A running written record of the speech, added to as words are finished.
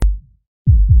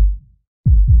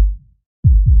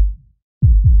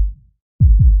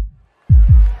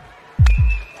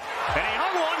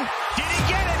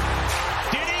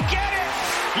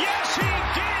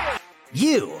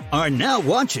are now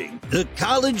watching the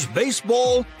College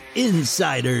Baseball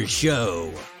Insider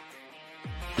Show.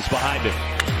 Is behind it.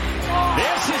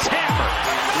 This is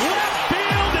hammered. Left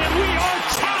field, and we are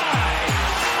tied.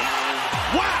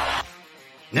 Wow.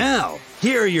 Now,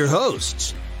 here are your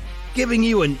hosts, giving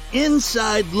you an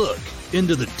inside look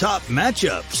into the top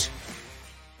matchups.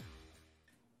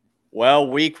 Well,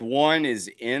 week one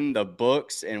is in the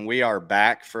books, and we are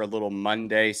back for a little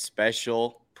Monday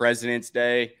special, President's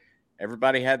Day.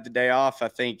 Everybody had the day off, I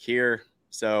think, here.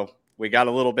 So we got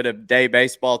a little bit of day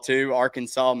baseball, too.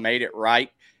 Arkansas made it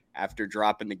right after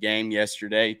dropping the game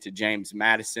yesterday to James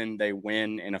Madison. They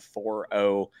win in a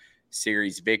 4-0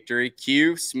 series victory.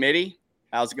 Q, Smitty,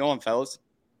 how's it going, fellas?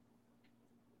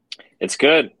 It's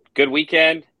good. Good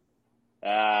weekend.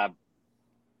 Lot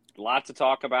to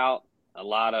talk about. A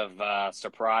lot of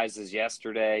surprises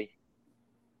yesterday.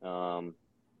 It's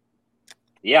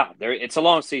a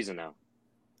long season now.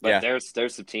 But there's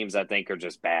some teams I think are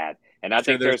just bad. And I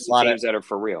think there's some teams that are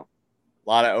for real. A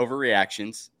lot of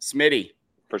overreactions. Smitty,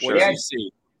 for sure. What did you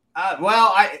see?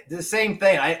 The same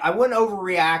thing. I wouldn't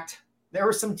overreact. There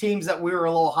were some teams that we were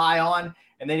a little high on,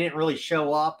 and they didn't really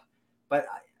show up. But,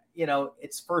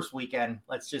 it's first weekend.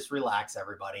 Let's just relax,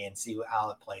 everybody, and see how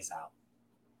it plays out.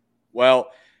 Well,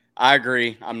 I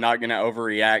agree. I'm not going to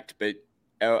overreact, but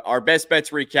our best bets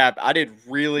recap, I did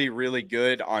really, really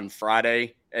good on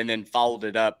Friday and then followed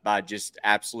it up by just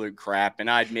absolute crap. And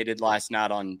I admitted last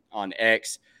night on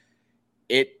X,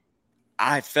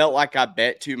 I felt like I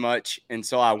bet too much. And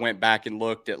so I went back and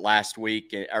looked at last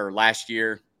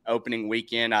year, opening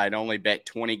weekend. I had only bet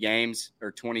 20 games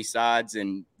or 20 sides.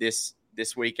 And this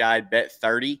week I had bet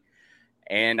 30.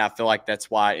 And I feel like that's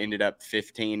why I ended up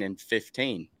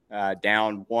 15-15.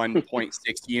 Down 1.6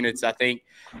 units, I think.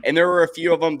 And there were a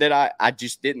few of them that I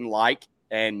just didn't like.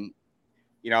 And,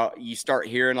 you start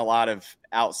hearing a lot of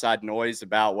outside noise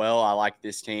about, I like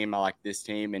this team,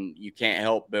 and you can't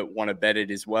help but want to bet it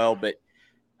as well. But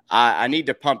I need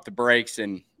to pump the brakes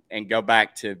and go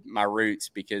back to my roots,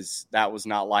 because that was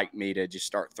not like me to just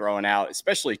start throwing out,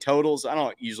 especially totals. I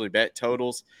don't usually bet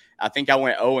totals. I think I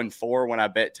went 0-4 when I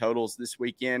bet totals this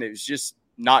weekend. It was just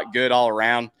not good all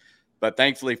around. But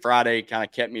thankfully, Friday kind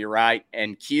of kept me right.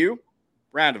 And Q,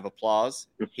 round of applause.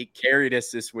 He carried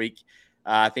us this week.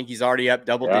 I think he's already up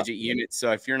double-digit units.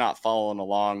 So if you're not following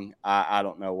along, I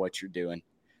don't know what you're doing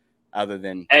other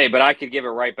than – Hey, but I could give it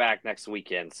right back next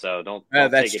weekend. So don't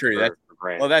that's take true. it for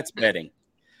granted. Well, that's betting.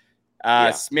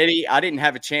 Smitty, I didn't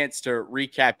have a chance to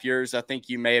recap yours. I think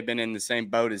you may have been in the same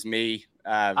boat as me.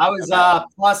 I was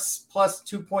plus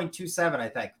 2.27, I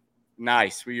think.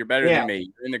 Nice. Well, you're better than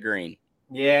me. You're in the green.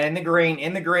 Yeah, in the green.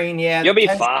 Yeah, you'll be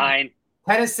fine.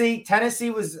 Tennessee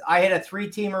was. I hit a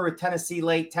 3-teamer with Tennessee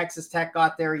late. Texas Tech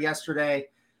got there yesterday,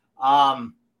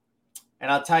 and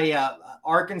I'll tell you,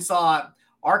 Arkansas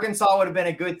would have been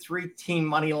a good 3-team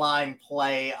money line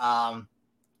play,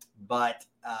 but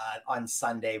on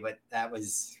Sunday. But that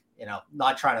was,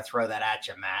 not trying to throw that at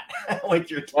you, Matt,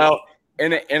 with your team. Well,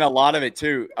 and a lot of it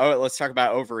too. Oh, let's talk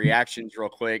about overreactions real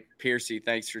quick. Piercy,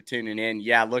 thanks for tuning in.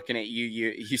 Yeah, looking at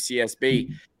you,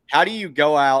 UCSB. How do you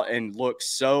go out and look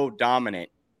so dominant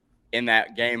in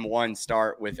that game one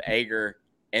start with Ager,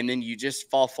 and then you just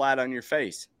fall flat on your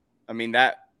face? I mean,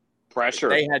 that pressure.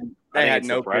 They had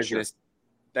no business.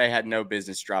 They had no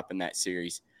business dropping that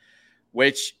series.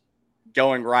 Which,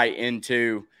 going right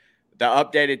into the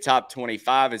updated top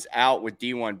 25 is out with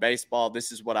D1 baseball.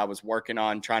 This is what I was working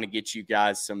on, trying to get you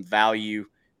guys some value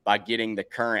by getting the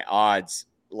current odds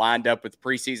lined up with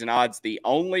preseason odds. The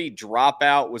only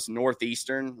dropout was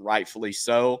Northeastern, rightfully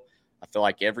so. I feel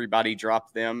like everybody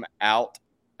dropped them out.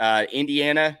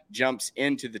 Indiana jumps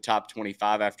into the top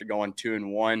 25 after going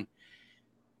 2-1.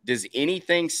 Does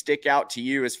anything stick out to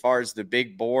you as far as the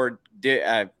big board?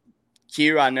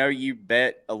 Q, I know you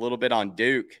bet a little bit on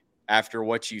Duke after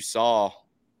what you saw,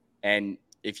 and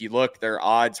if you look, their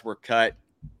odds were cut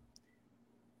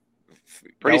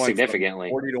pretty significantly,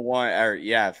 40-1, or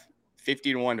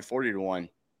 50-1 to 40-1.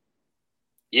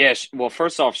 Yeah. Well,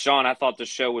 first off, Sean, I thought the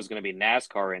show was going to be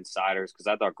NASCAR Insiders because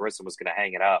I thought Grissom was going to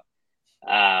hang it up.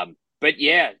 But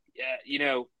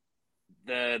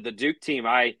the Duke team,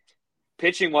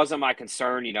 pitching wasn't my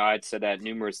concern. I'd said that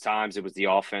numerous times. It was the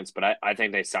offense, but I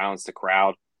think they silenced the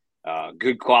crowd.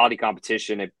 Good quality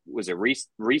competition. It was a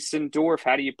Riesendorf.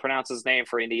 How do you pronounce his name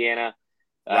for Indiana?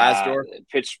 Reisdorf.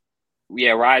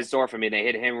 Reisdorf. I mean, they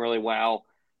hit him really well.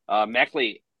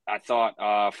 Meckley, I thought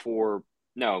it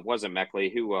wasn't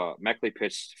Meckley. Meckley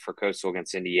pitched for Coastal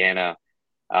against Indiana.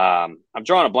 I'm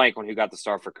drawing a blank on who got the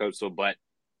start for Coastal, but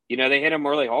they hit him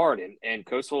really hard, and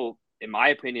Coastal, in my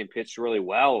opinion, pitched really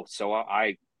well. So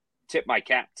I tip my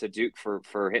cap to Duke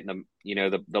for hitting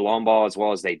the long ball as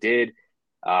well as they did.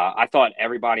 I thought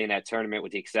everybody in that tournament,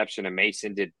 with the exception of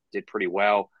Mason, did pretty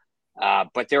well.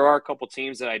 But there are a couple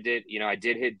teams that I did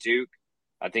hit Duke.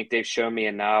 I think they've shown me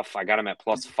enough. I got them at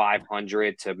plus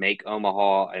 500 to make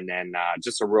Omaha, and then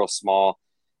just a real small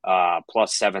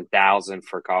plus 7,000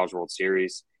 for College World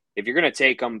Series. If you're going to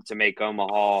take them to make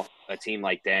Omaha a team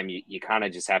like them, you kind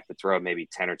of just have to throw maybe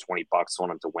 10 or 20 bucks on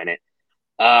them to win it.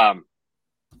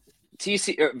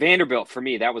 Vanderbilt, for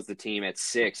me, that was the team at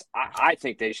 6. I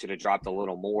think they should have dropped a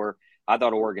little more. I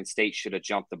thought Oregon State should have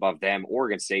jumped above them.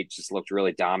 Oregon State just looked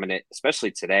really dominant,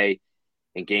 especially today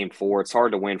in Game 4. It's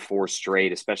hard to win 4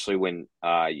 straight, especially when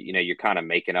you're kind of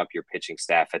making up your pitching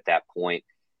staff at that point.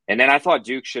 And then I thought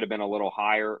Duke should have been a little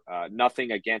higher.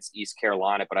 Nothing against East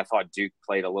Carolina, but I thought Duke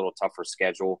played a little tougher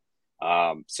schedule.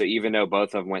 So even though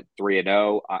both of them went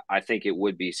 3-0, I think it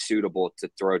would be suitable to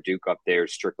throw Duke up there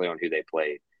strictly on who they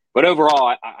played. But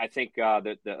overall, I think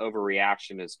the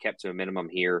overreaction is kept to a minimum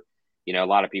here. A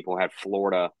lot of people had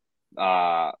Florida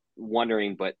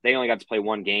wondering, but they only got to play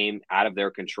one game out of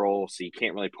their control, so you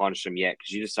can't really punish them yet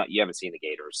because you haven't seen the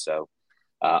Gators. So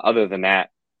other than that,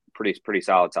 pretty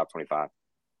solid top 25.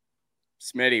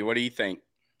 Smitty, what do you think?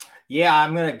 Yeah,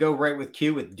 I'm going to go right with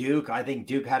Q with Duke. I think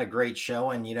Duke had a great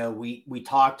showing. We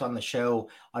talked on the show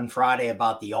on Friday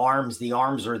about the arms. The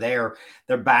arms are there.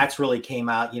 Their bats really came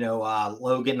out.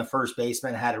 Logan, the first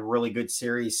baseman, had a really good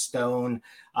series. Stone,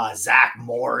 Zach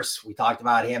Morse, we talked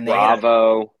about him.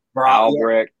 Bravo,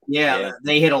 Albrecht. Yeah,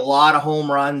 they hit a lot of home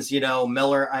runs,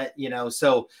 Miller,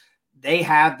 so they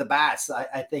had the bats,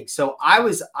 I think. So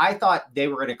I thought they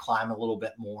were going to climb a little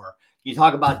bit more. You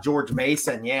talk about George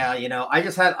Mason. Yeah,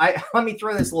 let me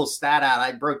throw this little stat out.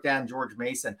 I broke down George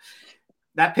Mason.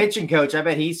 That pitching coach, I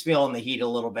bet he's feeling the heat a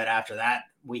little bit after that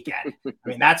weekend. I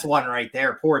mean, that's one right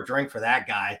there. Pour a drink for that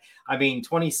guy. I mean,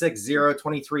 26-0,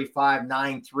 23-5,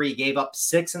 9-3, gave up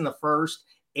 6 in the first,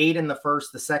 8 in the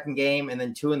first, the second game, and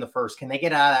then 2 in the first. Can they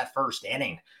get out of that first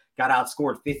inning? Got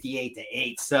outscored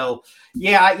 58-8. So,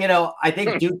 yeah, I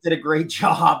think Duke did a great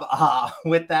job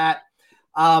with that.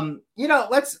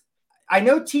 I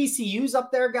know TCU's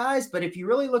up there, guys, but if you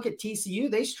really look at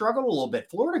TCU, they struggled a little bit.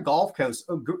 Florida Gulf Coast,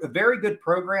 a very good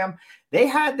program. They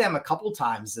had them a couple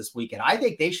times this weekend. I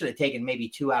think they should have taken maybe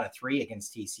 2 out of 3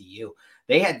 against TCU.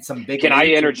 They had some big. Can I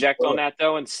interject on that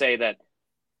though and say that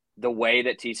the way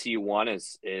that TCU won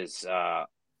is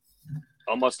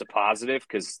almost a positive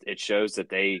because it shows that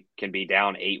they can be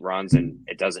down 8 runs and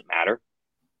it doesn't matter.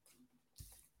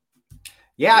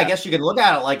 Yeah, I guess you could look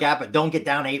at it like that, but don't get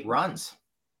down 8 runs.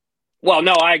 Well,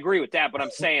 no, I agree with that, but I'm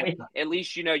saying at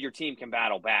least your team can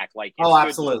battle back. Like, it's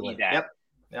absolutely. Yep.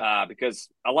 Because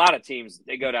a lot of teams,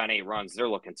 they go down 8 runs, they're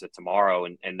looking to tomorrow,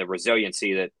 and the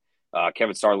resiliency that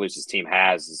Kevin Starluce's team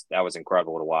has, that was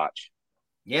incredible to watch.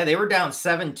 Yeah, they were down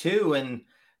 7-2, and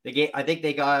I think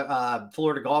they got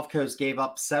Florida Gulf Coast gave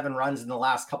up 7 runs in the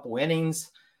last couple innings.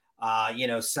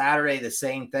 Saturday, the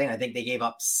same thing. I think they gave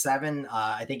up 7,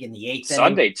 I think in the 8th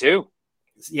Sunday, inning. too.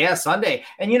 Yeah, Sunday.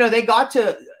 And, they got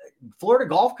to – Florida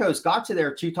Gulf Coast got to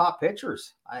their 2 top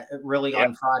pitchers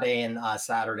on Friday and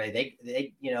Saturday.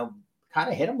 They kind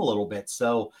of hit them a little bit.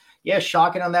 So, yeah,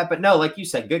 shocking on that. But, no, like you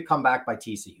said, good comeback by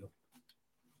TCU.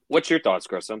 What's your thoughts,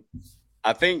 Grissom?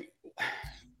 I think –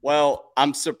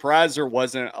 I'm surprised there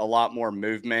wasn't a lot more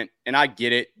movement, and I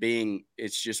get it being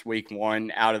it's just week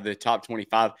 1 out of the top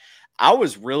 25. I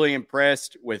was really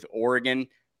impressed with Oregon.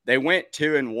 They went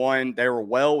 2-1. They were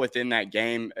well within that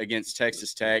game against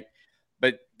Texas Tech,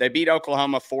 but they beat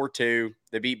Oklahoma 4-2.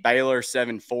 They beat Baylor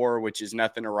 7-4, which is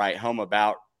nothing to write home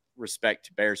about, respect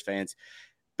to Bears fans.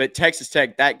 But Texas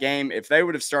Tech, that game, if they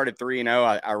would have started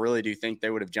 3-0, I really do think they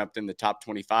would have jumped in the top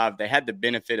 25. They had the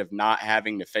benefit of not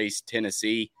having to face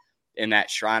Tennessee in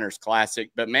that Shriners Classic.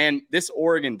 But, man, this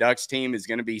Oregon Ducks team is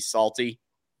going to be salty.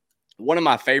 One of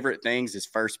my favorite things is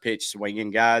first pitch swinging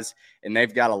guys, and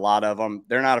they've got a lot of them.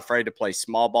 They're not afraid to play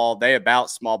small ball. They about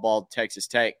small ball Texas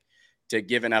Tech to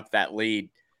giving up that lead.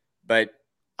 But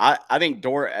I think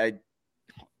Oregon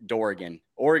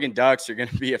Ducks are going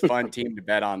to be a fun team to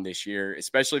bet on this year,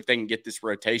 especially if they can get this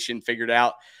rotation figured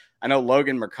out. I know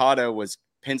Logan Mercado was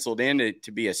penciled in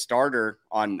to be a starter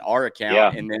on our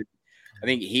account, and then I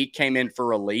think he came in for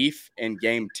relief in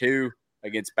game 2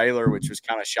 against Baylor, which was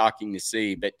kind of shocking to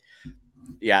see. But,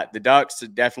 yeah, the Ducks are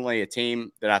definitely a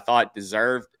team that I thought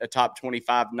deserved a top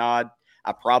 25 nod.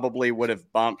 I probably would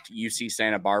have bumped UC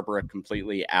Santa Barbara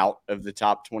completely out of the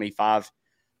top 25,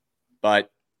 but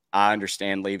I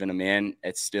understand leaving them in.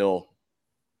 It's still,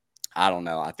 I don't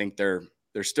know. I think they're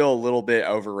still a little bit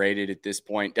overrated at this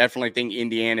point. Definitely think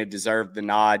Indiana deserved the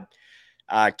nod.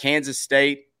 Kansas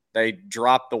State, They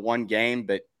dropped the one game,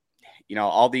 but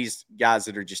all these guys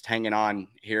that are just hanging on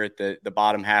here at the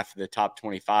bottom half of the top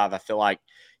 25, I feel like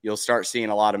you'll start seeing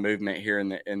a lot of movement here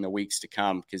in the weeks to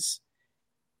come, because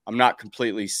I'm not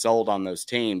completely sold on those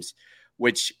teams,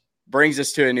 which brings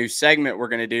us to a new segment we're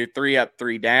going to do, 3 up,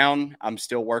 3 down. I'm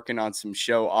still working on some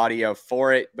show audio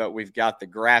for it, but we've got the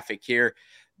graphic here.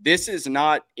 This is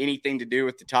not anything to do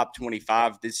with the top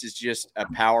 25. This is just a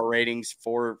power ratings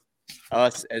for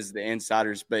us as the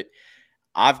insiders, but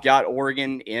I've got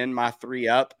Oregon in my 3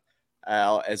 up,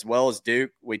 as well as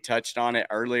Duke. We touched on it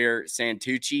earlier.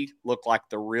 Santucci looked like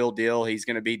the real deal. He's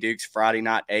going to be Duke's Friday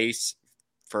night ace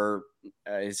for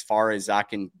as far as I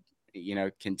can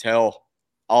tell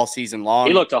all season long.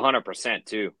 He looked 100%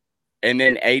 too. And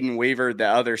then Aiden Weaver, the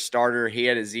other starter, he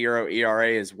had a 0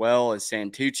 ERA as well as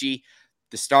Santucci.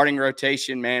 The starting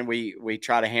rotation, man, we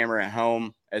try to hammer it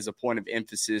home as a point of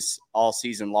emphasis all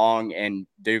season long, and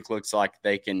Duke looks like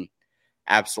they can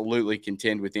absolutely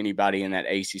contend with anybody in that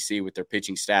ACC with their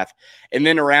pitching staff. And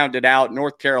then to round it out,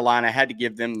 North Carolina, had to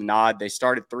give them the nod. They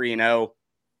started 3-0.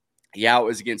 Yeah, it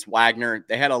was against Wagner.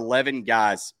 They had 11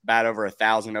 guys bat over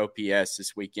 1,000 OPS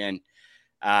this weekend.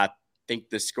 I think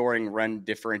the scoring run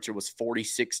differential was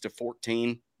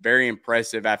 46-14. Very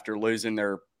impressive after losing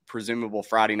their presumable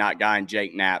Friday night guy in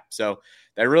Jake Knapp. So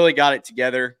they really got it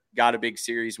together, got a big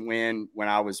series win when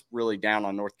I was really down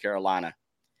on North Carolina.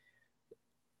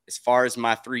 As far as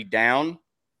my 3 down,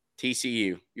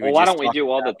 TCU. Well, why don't we do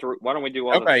all the three? Why don't we do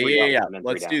all the three? Okay, yeah.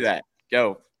 Let's do that.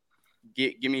 Go.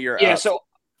 Give me your So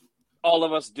all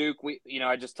of us, Duke,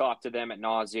 I just talked to them at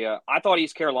nausea. I thought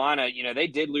East Carolina, they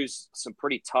did lose some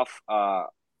pretty tough,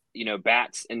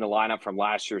 bats in the lineup from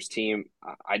last year's team.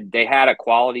 They had a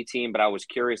quality team, but I was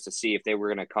curious to see if they were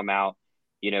going to come out,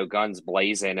 guns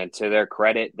blazing. And to their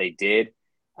credit, they did.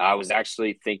 I was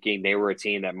actually thinking they were a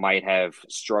team that might have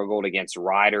struggled against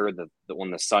Rider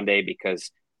on the Sunday, because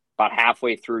about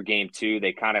halfway through game 2,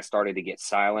 they kind of started to get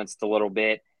silenced a little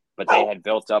bit, but they had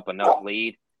built up enough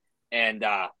lead. And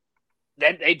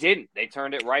then they didn't. They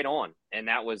turned it right on. And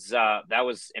that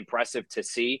was impressive to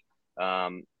see.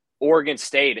 Oregon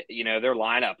State, their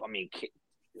lineup,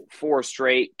 4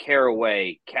 straight,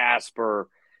 Caraway, Casper,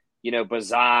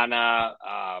 Bazana.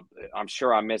 I'm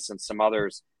sure I'm missing some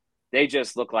others. They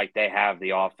just look like they have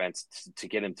the offense to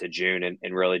get them to June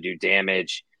and really do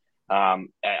damage.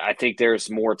 I think there's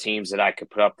more teams that I could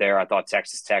put up there. I thought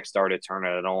Texas Tech started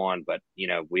turning it on, but,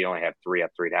 we only have 3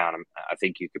 up, 3 down. I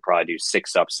think you could probably do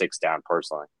 6 up, 6 down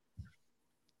personally.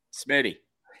 Smitty.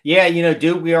 Yeah,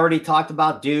 Duke, we already talked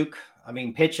about Duke.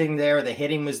 Pitching there, the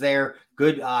hitting was there,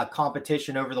 good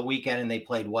competition over the weekend, and they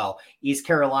played well. East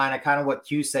Carolina, kind of what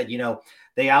Q said,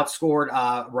 they outscored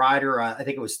Rider, I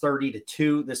think it was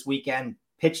 30-2 this weekend.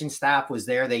 Pitching staff was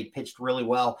there. They pitched really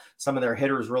well. Some of their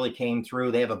hitters really came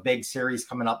through. They have a big series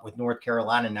coming up with North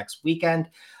Carolina next weekend.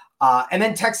 And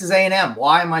then Texas A&M.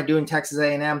 Why am I doing Texas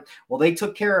A&M? Well, they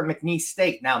took care of McNeese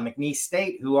State. Now, McNeese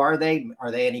State, who are they?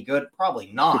 Are they any good?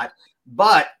 Probably not.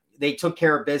 But they took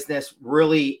care of business,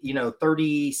 really,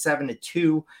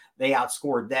 37-2. They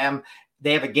outscored them.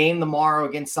 They have a game tomorrow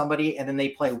against somebody, and then they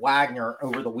play Wagner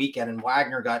over the weekend, and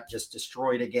Wagner got just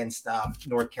destroyed against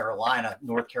North Carolina.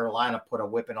 North Carolina put a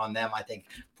whipping on them, I think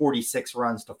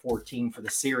 46-14 for the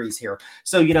series here.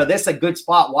 So, this is a good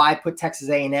spot. Why I put Texas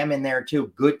A&M in there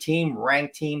too. Good team,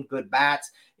 ranked team, good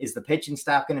bats. Is the pitching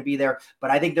staff going to be there?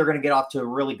 But I think they're going to get off to a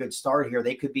really good start here.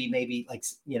 They could be maybe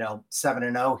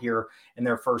 7-0 here in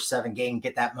their first 7 games,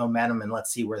 get that momentum, and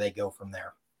let's see where they go from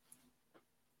there.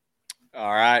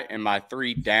 All right, and my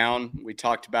 3 down, we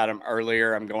talked about them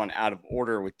earlier. I'm going out of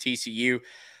order with TCU.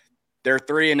 They're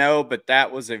 3-0, but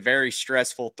that was a very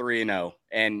stressful 3-0.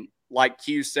 And like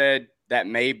Q said, that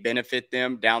may benefit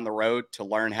them down the road to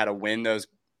learn how to win those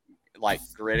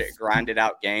grinded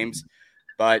out games.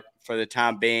 But for the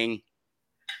time being,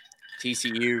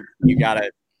 TCU, you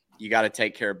gotta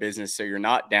take care of business so you're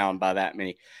not down by that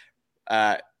many.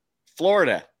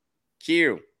 Florida,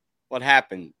 Q, what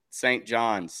happened? St.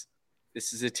 John's.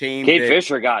 This is a team. Kate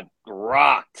Fisher got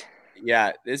rocked.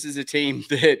 Yeah, this is a team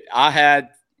that I had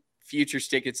futures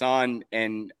tickets on,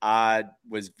 and I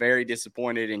was very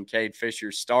disappointed in Cade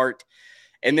Fisher's start.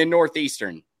 And then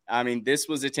Northeastern. This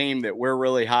was a team that we're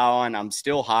really high on. I'm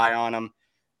still high on them.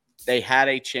 They had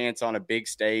a chance on a big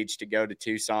stage to go to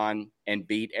Tucson and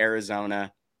beat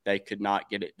Arizona. They could not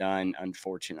get it done,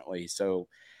 unfortunately. So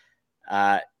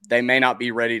they may not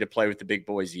be ready to play with the big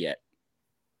boys yet.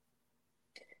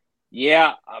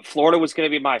 Yeah, Florida was going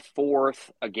to be my 4th.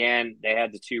 Again, they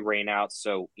had the 2 rainouts,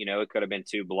 so it could have been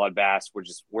 2 bloodbaths.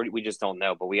 We just don't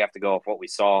know, but we have to go off what we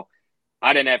saw.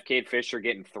 I didn't have Cade Fisher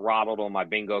getting throttled on my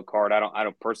bingo card. I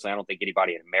don't think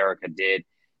anybody in America did.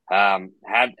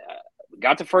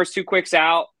 Got the first 2 quicks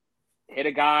out, hit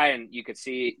a guy, and you could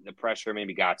see the pressure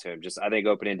maybe got to him. Just, I think,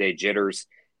 opening day jitters.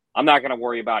 I'm not going to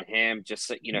worry about him.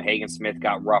 Just, Hagen Smith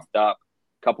got roughed up.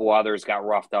 A couple others got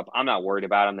roughed up. I'm not worried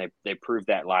about them. They proved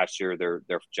that last year. They're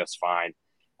just fine.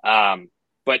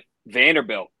 But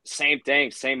Vanderbilt, same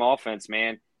thing, same offense,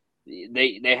 man.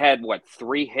 They had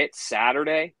 3 hits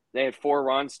Saturday. They had 4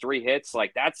 runs, 3 hits.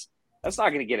 Like, that's not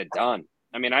going to get it done.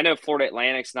 I mean, I know Florida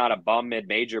Atlantic's not a bum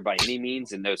mid-major by any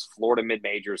means, and those Florida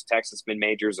mid-majors, Texas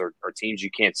mid-majors are teams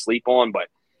you can't sleep on, but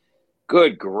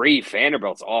good grief,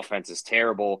 Vanderbilt's offense is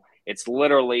terrible. It's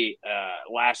literally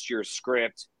last year's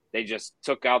script. They just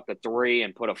took out the 3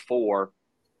 and put a 4.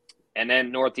 And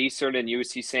then Northeastern and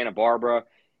UC Santa Barbara,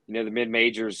 the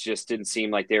mid-majors just didn't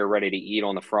seem like they were ready to eat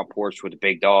on the front porch with the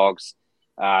big dogs,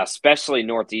 especially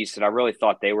Northeastern. I really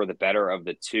thought they were the better of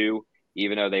the 2,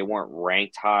 even though they weren't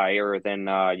ranked higher than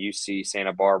UC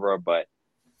Santa Barbara. But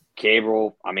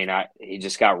Cable, he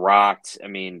just got rocked.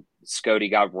 Scotty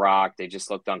got rocked. They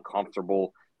just looked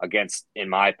uncomfortable against, in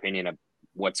my opinion,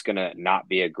 what's going to not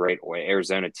be a great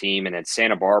Arizona team. And then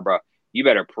Santa Barbara, you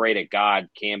better pray to God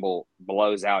Campbell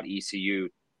blows out ECU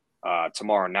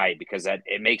tomorrow night, because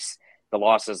it makes the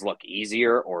losses look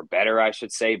easier, or better, I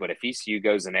should say. But if ECU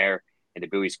goes in there into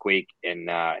Bowie's Creek and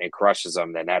crushes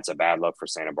them, then that's a bad look for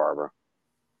Santa Barbara.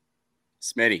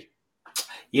 Smitty.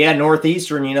 Yeah,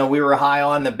 Northeastern, we were high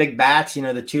on the big bats.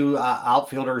 The 2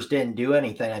 outfielders didn't do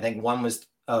anything. I think one was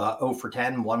 0 for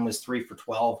 10, one was 3 for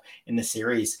 12 in the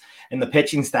series. And the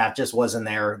pitching staff just wasn't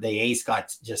there. The A's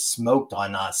got just smoked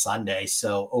on Sunday.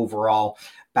 So overall,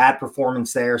 bad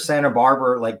performance there. Santa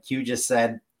Barbara, like Q just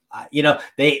said,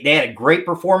 they had a great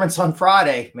performance on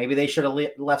Friday. Maybe they should have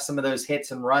left some of those hits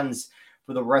and runs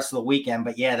for the rest of the weekend.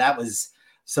 But yeah, that was –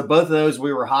 so both of those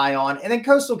we were high on. And then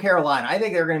Coastal Carolina, I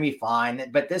think they're going to be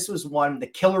fine. But this was one, the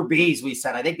killer bees, we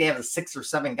said. I think they have 6 or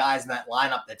 7 guys in that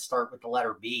lineup that start with the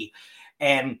letter B.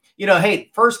 And,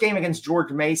 hey, first game against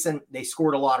George Mason, they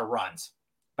scored a lot of runs.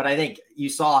 But I think you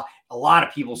saw a lot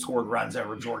of people scored runs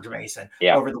over George Mason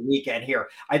over the weekend here.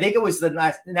 I think it was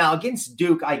now against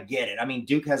Duke, I get it.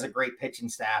 Duke has a great pitching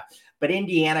staff, but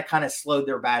Indiana kind of slowed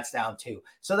their bats down too.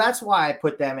 So that's why I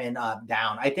put them in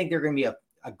down. I think they're going to be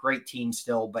a great team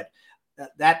still, but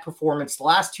that performance, the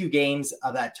last 2 games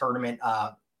of that tournament,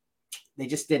 they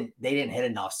didn't hit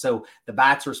enough. So the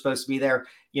bats were supposed to be there.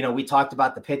 We talked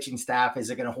about the pitching staff. Is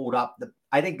it going to hold up?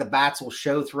 I think the bats will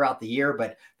show throughout the year,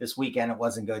 but this weekend it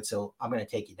wasn't good. So I'm going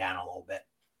to take you down a little bit.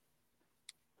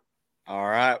 All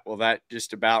right. Well, that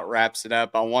just about wraps it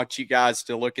up. I want you guys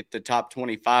to look at the top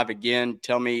 25 again.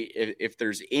 Tell me if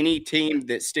there's any team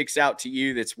that sticks out to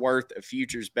you that's worth a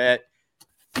futures bet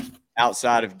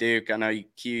outside of Duke. I know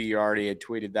you already had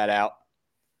tweeted that out.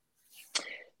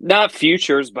 Not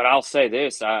futures, but I'll say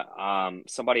this.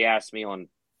 Somebody asked me on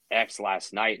X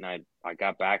last night, and I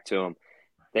got back to them.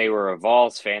 They were a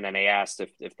Vols fan, and they asked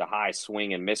if the high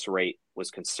swing and miss rate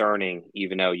was concerning,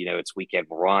 even though, it's weekend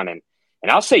run. And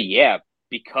I'll say, yeah,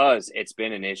 because it's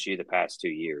been an issue the past 2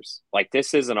 years. Like,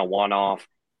 this isn't a one-off,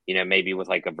 maybe with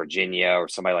like a Virginia or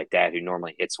somebody like that who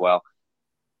normally hits well.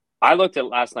 I looked at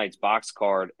last night's box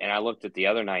card, and I looked at the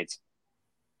other nights.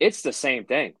 It's the same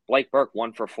thing. Blake Burke,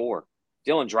 1 for 4.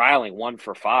 Dylan Dreiling, 1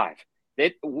 for 5.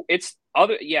 It's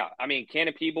other, yeah.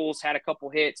 Cannon Peebles had a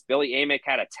couple hits. Billy Amick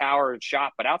had a tower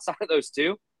shot, but outside of those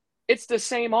 2, it's the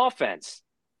same offense.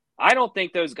 I don't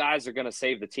think those guys are going to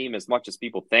save the team as much as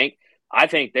people think. I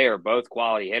think they are both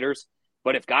quality hitters,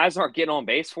 but if guys aren't getting on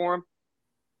base for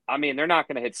them, they're not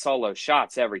going to hit solo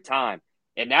shots every time.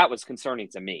 And that was concerning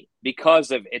to me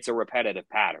because it's a repetitive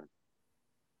pattern.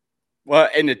 Well,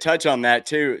 and to touch on that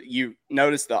too, you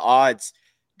notice the odds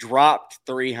dropped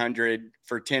 300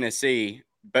 for Tennessee,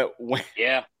 but went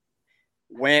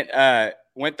the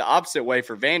opposite way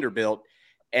for Vanderbilt.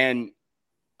 And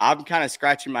I'm kind of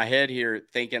scratching my head here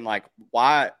thinking, like,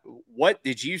 what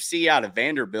did you see out of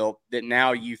Vanderbilt that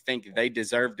now you think they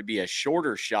deserve to be a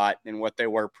shorter shot than what they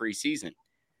were preseason?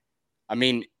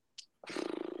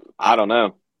 I don't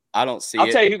know. I don't see I'll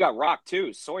it. tell you who got rocked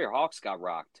too. Sawyer Hawks got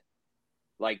rocked.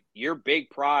 Like, your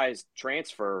big prize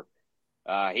transfer,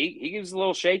 he gives a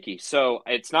little shaky. So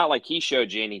it's not like he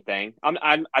showed you anything.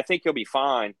 I think he'll be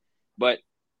fine, but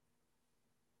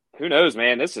who knows,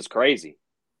 man? This is crazy.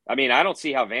 I don't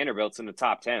see how Vanderbilt's in the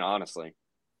top 10, honestly.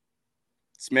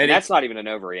 Smitty. And that's not even an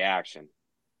overreaction.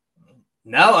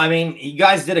 No, you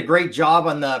guys did a great job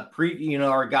on the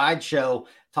our guide show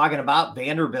talking about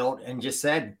Vanderbilt and just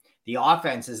said the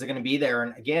offense is going to be there.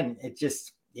 And again, it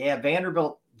just,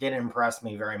 Vanderbilt didn't impress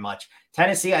me very much.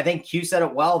 Tennessee, I think Q said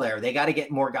it well there. They got to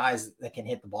get more guys that can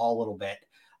hit the ball a little bit.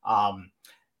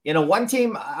 One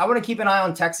team I want to keep an eye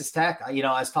on, Texas Tech. I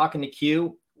was talking to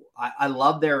Q. I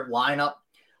love their lineup.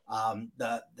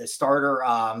 The starter,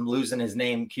 losing his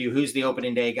name, Q. Who's the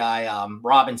opening day guy?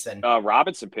 Robinson.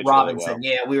 Robinson pitched really well.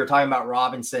 Yeah, we were talking about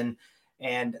Robinson.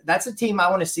 And that's a team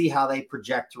I want to see how they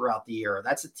project throughout the year.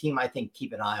 That's a team I think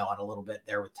keep an eye on a little bit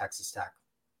there with Texas Tech.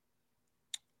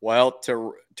 Well,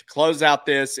 to close out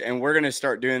this, and we're going to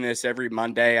start doing this every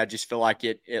Monday. I just feel like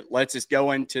it lets us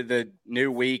go into the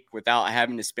new week without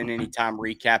having to spend any time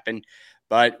recapping.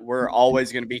 But we're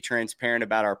always going to be transparent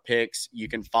about our picks. You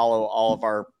can follow all of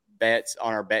our bets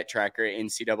on our bet tracker at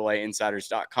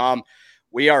ncaainsiders.com.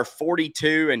 We are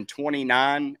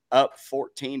 42-29, up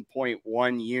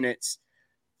 14.1 units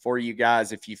for you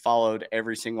guys if you followed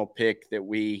every single pick that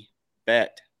we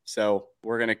bet. So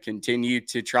we're going to continue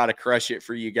to try to crush it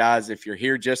for you guys. If you're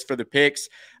here just for the picks,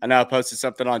 I know I posted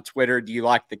something on Twitter. Do you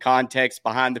like the context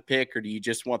behind the pick, or do you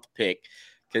just want the pick?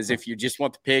 Because if you just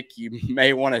want the pick, you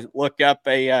may want to look up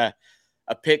a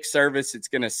pick service. It's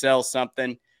going to sell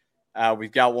something.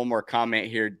 We've got one more comment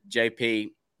here,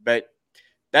 JP. But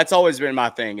that's always been my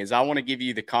thing, is I want to give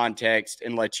you the context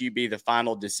and let you be the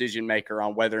final decision maker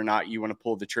on whether or not you want to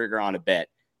pull the trigger on a bet.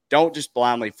 Don't just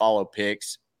blindly follow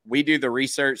picks. We do the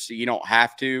research so you don't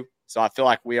have to. So I feel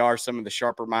like we are some of the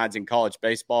sharper minds in college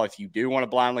baseball if you do want to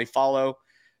blindly follow.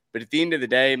 But at the end of the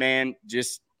day, man,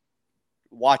 just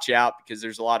watch out, because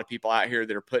there's a lot of people out here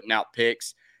that are putting out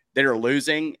picks that are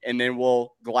losing, and then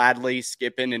will gladly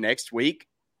skip into next week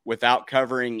without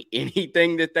covering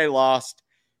anything that they lost.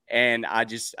 And I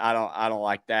don't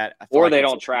like that. Or they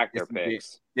don't track their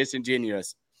picks.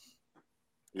 Disingenuous.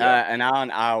 Yeah. And on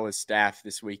Iowa's staff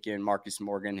this weekend, Marcus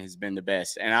Morgan has been the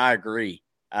best. And I agree.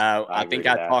 I think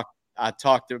I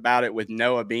talked about it with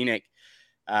Noah Beanick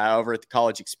over at the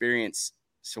College Experience.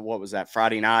 So what was that,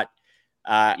 Friday night?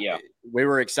 We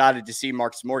were excited to see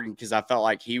Marcus Morgan because I felt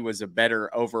like he was a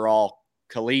better overall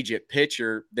collegiate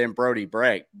pitcher than Brody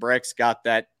Breck. Breck's got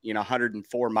that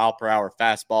 104 mile per hour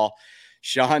fastball.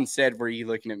 Sean said, "Were you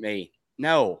looking at me?"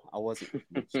 No, I wasn't.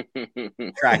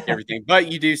 Track everything,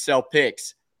 but you do sell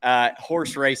picks.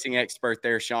 Horse racing expert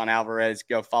there, Sean Alvarez.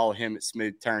 Go follow him at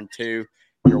Smooth Turn 2.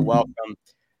 You're welcome.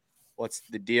 What's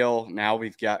the deal? Now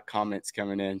we've got comments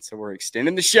coming in, so we're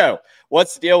extending the show.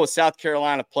 What's the deal with South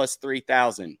Carolina plus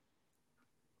 3,000?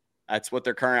 That's what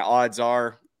their current odds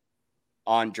are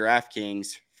on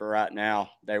DraftKings for right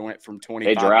now. They went from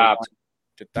 25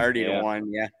 to 30 to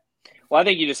 1. Yeah. Well, I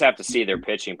think you just have to see their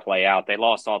pitching play out. They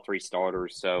lost all three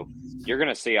starters, so you're going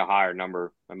to see a higher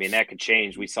number. I mean, that could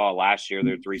change. We saw it last year.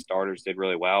 Their three starters did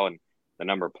really well, and the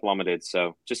number plummeted.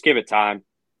 So just give it time.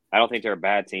 I don't think they're a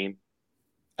bad team.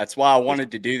 That's why I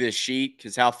wanted to do this sheet,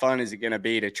 because how fun is it going to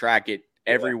be to track it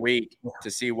every week to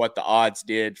see what the odds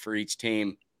did for each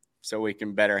team so we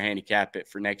can better handicap it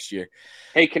for next year.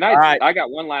 Hey, I got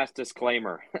one last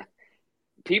disclaimer.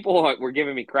 People were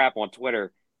giving me crap on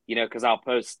Twitter, because I'll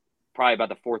post probably about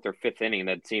the fourth or fifth inning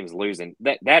that team's losing.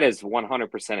 That is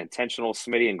 100% intentional.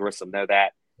 Smitty and Grissom know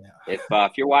that. Yeah.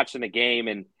 If you're watching the game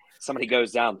and somebody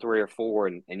goes down 3 or 4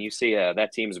 and you see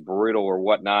that team's brutal or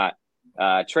whatnot,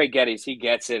 Trey Geddes, he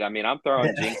gets it. I mean, I'm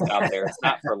throwing jinx out there. It's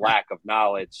not for lack of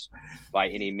knowledge by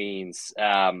any means.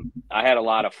 I had a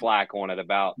lot of flack on it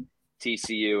about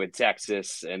TCU and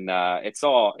Texas, and it's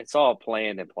all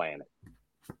planned and planned.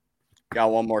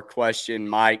 Got one more question,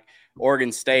 Mike.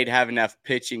 Oregon State have enough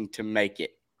pitching to make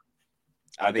it?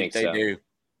 I think they do.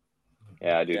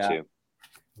 Yeah, I do too.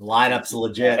 Lineup's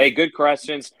legit. Hey, good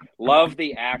questions. Love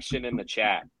the action in the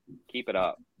chat. Keep it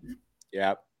up.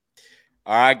 Yeah.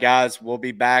 All right, guys. We'll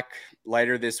be back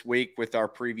later this week with our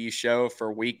preview show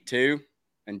for week 2.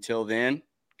 Until then,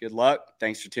 good luck.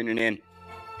 Thanks for tuning in.